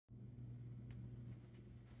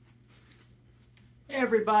Hey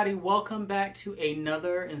everybody, welcome back to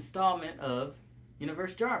another installment of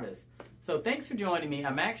Universe Jarvis. So thanks for joining me.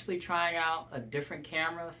 I'm actually trying out a different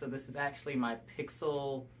camera. So this is actually my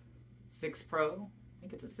Pixel 6 Pro. I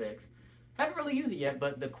think it's a 6. Haven't really used it yet,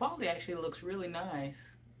 but the quality actually looks really nice.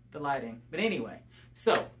 The lighting. But anyway,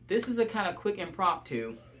 so this is a kind of quick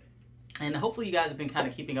impromptu. And hopefully you guys have been kind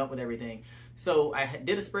of keeping up with everything. So I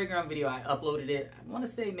did a spray ground video. I uploaded it, I want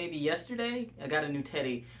to say maybe yesterday. I got a new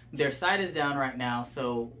Teddy. Their site is down right now,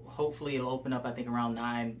 so hopefully it'll open up, I think, around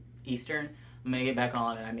 9 Eastern. I'm going to get back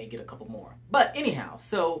on and I may get a couple more. But anyhow,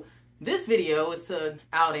 so this video, it's an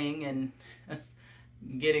outing and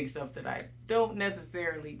getting stuff that I don't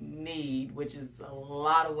necessarily need, which is a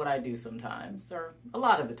lot of what I do sometimes, or a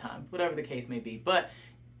lot of the time, whatever the case may be. But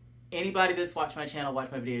anybody that's watched my channel,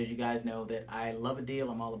 watched my videos, you guys know that I love a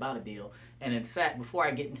deal. I'm all about a deal. And in fact, before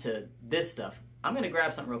I get into this stuff, I'm going to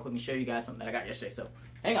grab something real quick and show you guys something that I got yesterday. So,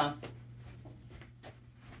 hang on.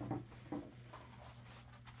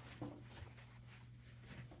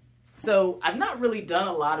 So, I've not really done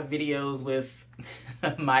a lot of videos with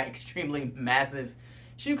my extremely massive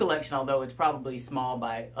shoe collection, although it's probably small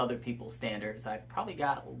by other people's standards. I've probably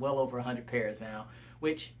got well over 100 pairs now,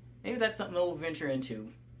 which maybe that's something we'll venture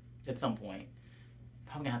into at some point.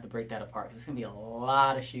 Probably gonna have to break that apart because it's gonna be a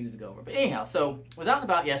lot of shoes to go over. But anyhow, so was out and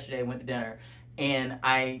about yesterday, went to dinner, and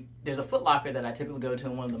there's a Foot Locker that I typically go to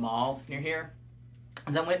in one of the malls near here.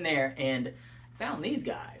 And I went in there and found these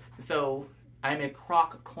guys. So I'm a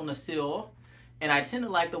Croc connoisseur, and I tend to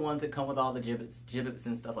like the ones that come with all the gibbets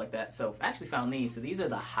and stuff like that. So I actually found these. So these are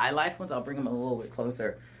the High Life ones. I'll bring them a little bit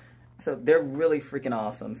closer. So they're really freaking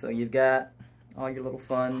awesome. So you've got all your little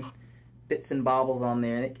fun bits and bobbles on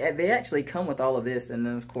there. They actually come with all of this, and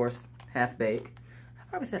then of course half bake. I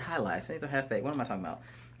probably said High Life. These are half bake. What am I talking about?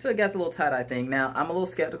 So I got the little tie-dye thing. Now I'm a little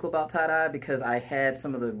skeptical about tie-dye because I had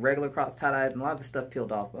some of the regular Crocs tie-dyes and a lot of the stuff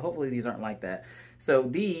peeled off, but hopefully these aren't like that. So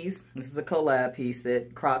this is a collab piece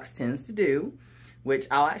that Crocs tends to do, which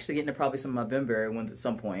I'll actually get into probably some of my Bimberry ones at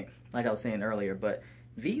some point, like I was saying earlier. But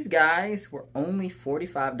these guys were only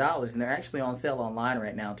 $45, and they're actually on sale online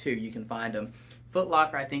right now too. You can find them. Foot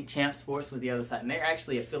Locker, I think Champ Sports was the other side, and they're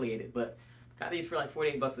actually affiliated, but got these for like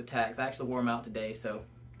 48 bucks with tax. I actually wore them out today, so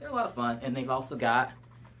they're a lot of fun, and they've also got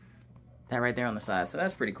that right there on the side, so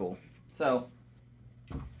that's pretty cool. So,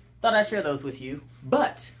 thought I'd share those with you,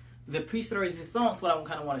 but the piece de resistance, what I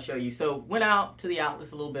kind of want to show you. So, went out to the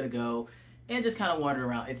outlets a little bit ago, and just kind of wandered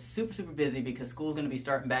around. It's super, super busy because school's going to be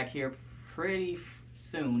starting back here pretty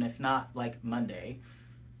soon, if not like Monday.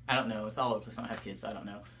 I don't know, it's all over the place. I don't have kids, so I don't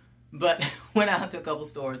know. But went out to a couple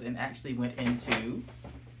stores and actually went into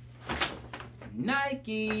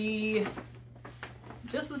Nike.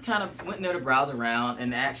 Just was kind of, went in there to browse around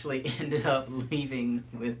and actually ended up leaving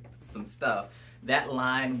with some stuff. That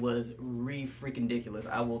line was freaking ridiculous.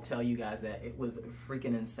 I will tell you guys that. It was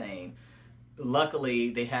freaking insane.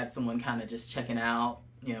 Luckily, they had someone kind of just checking out,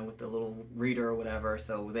 you know, with the little reader or whatever,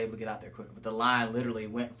 so was able to get out there quicker. But the line literally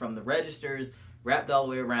went from the registers, wrapped all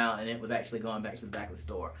the way around, and it was actually going back to the back of the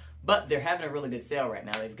store. But they're having a really good sale right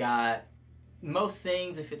now. They've got most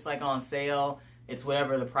things, if it's like on sale, it's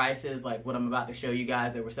whatever the price is, like what I'm about to show you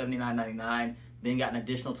guys. They were $79.99, then got an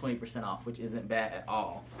additional 20% off, which isn't bad at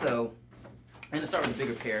all. So I'm going to start with a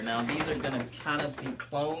bigger pair. Now these are going to kind of be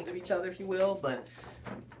clones of each other, if you will, but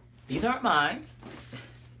these aren't mine.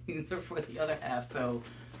 These are for the other half. So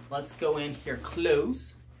let's go in here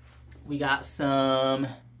close. We got some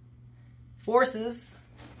Forces.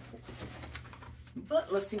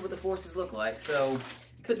 But let's see what the Forces look like. So,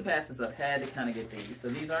 couldn't pass this up. Had to kind of get these. So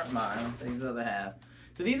these aren't mine. These are the halves.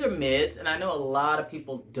 So these are mids, and I know a lot of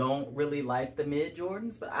people don't really like the mid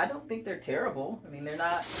Jordans, but I don't think they're terrible. I mean, they're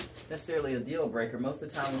not necessarily a deal breaker. Most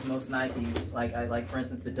of the time with most Nikes, like for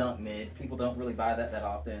instance the Dunk mid, people don't really buy that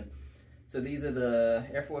often. So these are the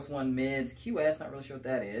Air Force One mids. QS, not really sure what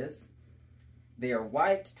that is. They are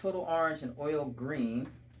white, total orange, and oil green,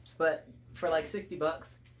 but for like 60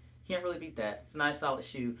 bucks. Can't really beat that. It's a nice solid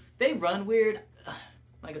shoe. They run weird.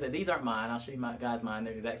 Like I said, these aren't mine. I'll show you my guys mine.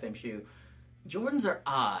 They're the exact same shoe. Jordans are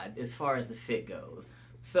odd as far as the fit goes.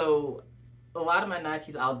 So a lot of my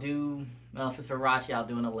Nikes I'll do, if it's Huarache, I'll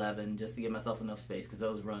do an 11 just to give myself enough space because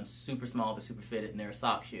those run super small but super fitted and they're a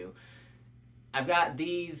sock shoe. I've got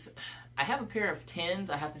these. I have a pair of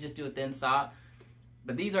 10s. I have to just do a thin sock.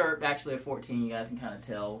 But these are actually a 14. You guys can kind of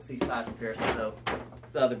tell. We'll see size comparison. So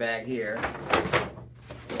the other bag here.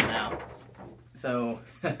 Now, so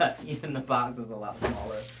even the box is a lot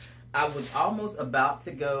smaller. I was almost about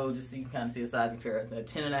to go, just so you can kind of see the size comparison, a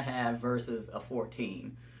 10.5 versus a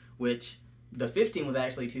 14, which the 15 was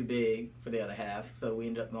actually too big for the other half, so we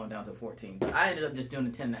ended up going down to a 14. But I ended up just doing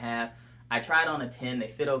the 10.5. I tried on a 10, they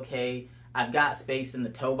fit okay. I've got space in the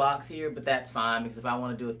toe box here, but that's fine because if I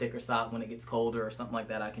want to do a thicker sock when it gets colder or something like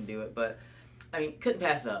that, I can do it. But, I mean, couldn't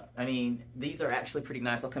pass it up. I mean, these are actually pretty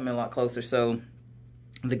nice. I'll come in a lot closer. So,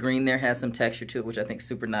 the green there has some texture to it, which I think is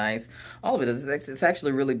super nice. All of it is, it's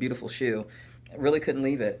actually a really beautiful shoe. I really couldn't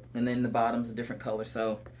leave it. And then the bottom's a different color,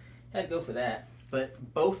 so had to go for that.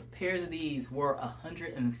 But both pairs of these were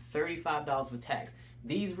 $135 with tax.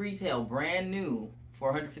 These retail brand new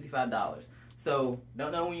for $155. So,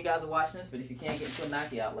 don't know when you guys are watching this, but if you can't get to a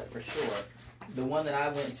Nike outlet, for sure. The one that I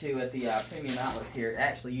went to at the premium outlets here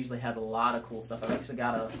actually usually has a lot of cool stuff. I've actually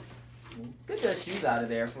got a good bit of shoes out of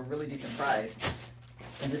there for a really decent price.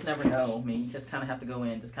 And just never know. I mean, you just kind of have to go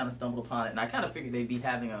in, just kind of stumbled upon it. And I kind of figured they'd be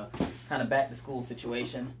having a kind of back-to-school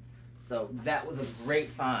situation. So that was a great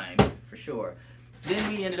find, for sure. Then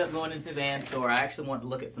we ended up going into the Vans store. I actually wanted to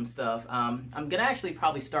look at some stuff. I'm going to actually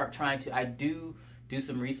probably start trying to, I do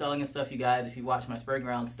some reselling and stuff, you guys. If you watch my spray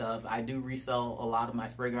ground stuff, I do resell a lot of my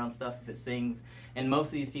spray ground stuff if it's things. And most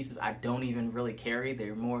of these pieces I don't even really carry.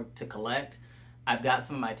 They're more to collect. I've got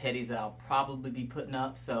some of my teddies that I'll probably be putting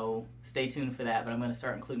up, so stay tuned for that. But I'm going to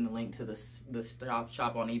start including the link to the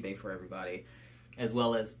shop on eBay for everybody, as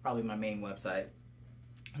well as probably my main website.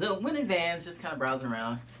 So went in Vans, just kind of browsing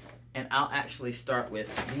around, and I'll actually start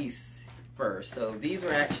with these first. So these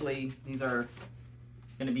are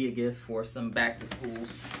going to be a gift for some back to school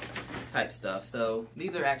type stuff. So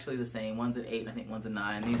these are actually the same. One's at 8 and I think one's at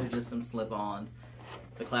 9. These are just some slip-ons,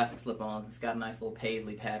 the classic slip-ons. It's got a nice little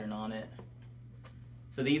paisley pattern on it.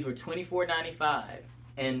 So these were $24.95.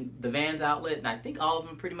 And the Vans outlet, and I think all of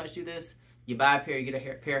them pretty much do this, you buy a pair, you get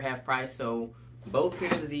a pair half price. So both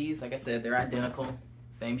pairs of these, like I said, they're identical.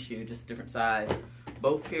 Same shoe, just different size.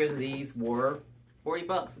 Both pairs of these were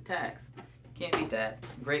 $40 with tax. Can't beat that.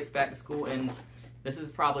 Great back to school, and this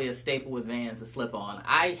is probably a staple with Vans, the slip-on.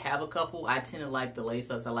 I have a couple. I tend to like the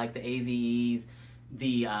lace-ups. I like the AVEs.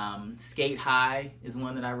 The Skate High is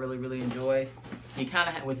one that I really, really enjoy. You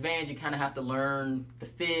kind of with Vans, you kind of have to learn the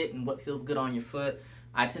fit and what feels good on your foot.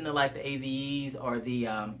 I tend to like the AVEs or the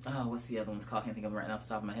what's the other ones called? I can't think of them right off the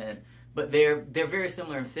top of my head. But they're very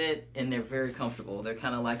similar in fit and they're very comfortable. They're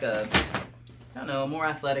kind of like I don't know, more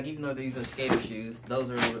athletic. Even though these are skater shoes, those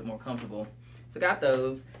are a little bit more comfortable. So got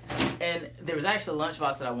those. And there was actually a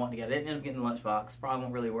lunchbox that I wanted to get. I didn't end up getting the lunchbox. Probably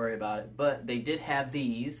won't really worry about it. But they did have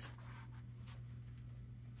these.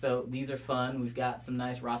 So these are fun. We've got some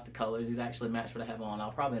nice Rasta colors. These actually match what I have on.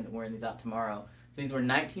 I'll probably end up wearing these out tomorrow. So these were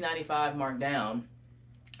 $19.95 marked down.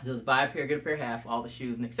 So it was buy a pair, get a pair half, all the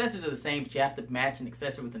shoes. And the accessories are the same, but you have to match an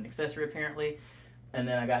accessory with an accessory apparently. And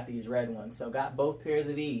then I got these red ones. So got both pairs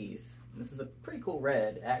of these. This is a pretty cool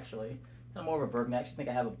red, actually. I'm more of a burgundy. I actually think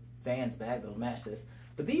I have a Vans bag that'll match this.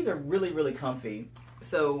 But these are really, really comfy.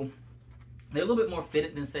 So they're a little bit more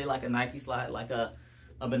fitted than, say, like a Nike slide, like a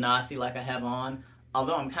Benassi like I have on.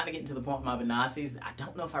 Although I'm kind of getting to the point with my Benassis, I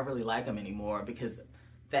don't know if I really like them anymore because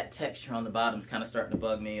that texture on the bottom is kind of starting to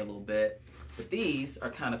bug me a little bit. But these are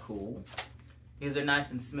kind of cool because they're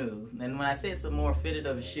nice and smooth. And when I say it's a more fitted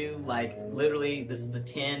of a shoe, like literally this is a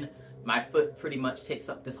 10, my foot pretty much takes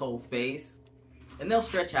up this whole space. And they'll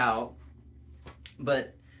stretch out,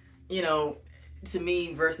 but you know, to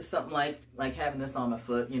me versus something like having this on my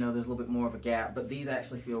foot, you know, there's a little bit more of a gap, but these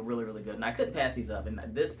actually feel really, really good. And I couldn't pass these up. And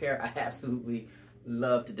this pair I absolutely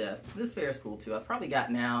love to death. This pair is cool too. I've probably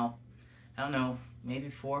got now, I don't know, maybe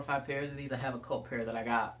 4 or 5 pairs of these. I have a cult pair that I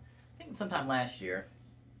got, I think sometime last year.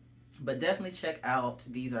 But definitely check out,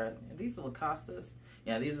 these are the Lacosta's?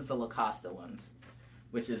 Yeah, these are the Lacosta ones,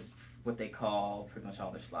 which is what they call pretty much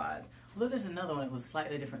all their slides. Although there's another one that was a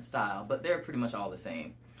slightly different style, but they're pretty much all the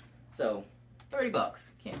same. So, $30,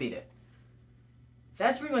 can't beat it.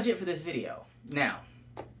 That's pretty much it for this video. Now,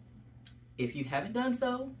 if you haven't done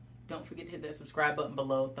so, don't forget to hit that subscribe button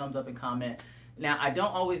below, thumbs up and comment. Now, I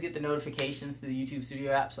don't always get the notifications to the YouTube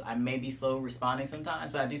Studio app, so I may be slow responding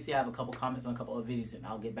sometimes, but I do see I have a couple comments on a couple of videos, and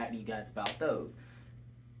I'll get back to you guys about those.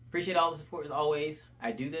 Appreciate all the support as always.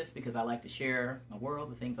 I do this because I like to share my world,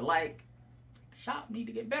 the things I like. The shop need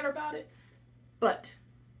to get better about it, but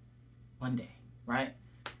one day, right?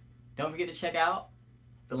 Don't forget to check out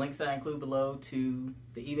the links that I include below to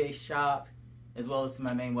the eBay shop as well as to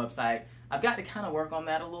my main website. I've got to kind of work on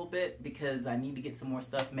that a little bit because I need to get some more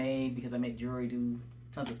stuff made because I make jewelry, do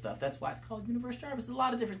tons of stuff. That's why it's called Universe Jarvis. A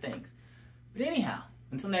lot of different things. But anyhow,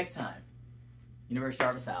 until next time, Universe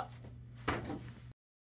Jarvis out.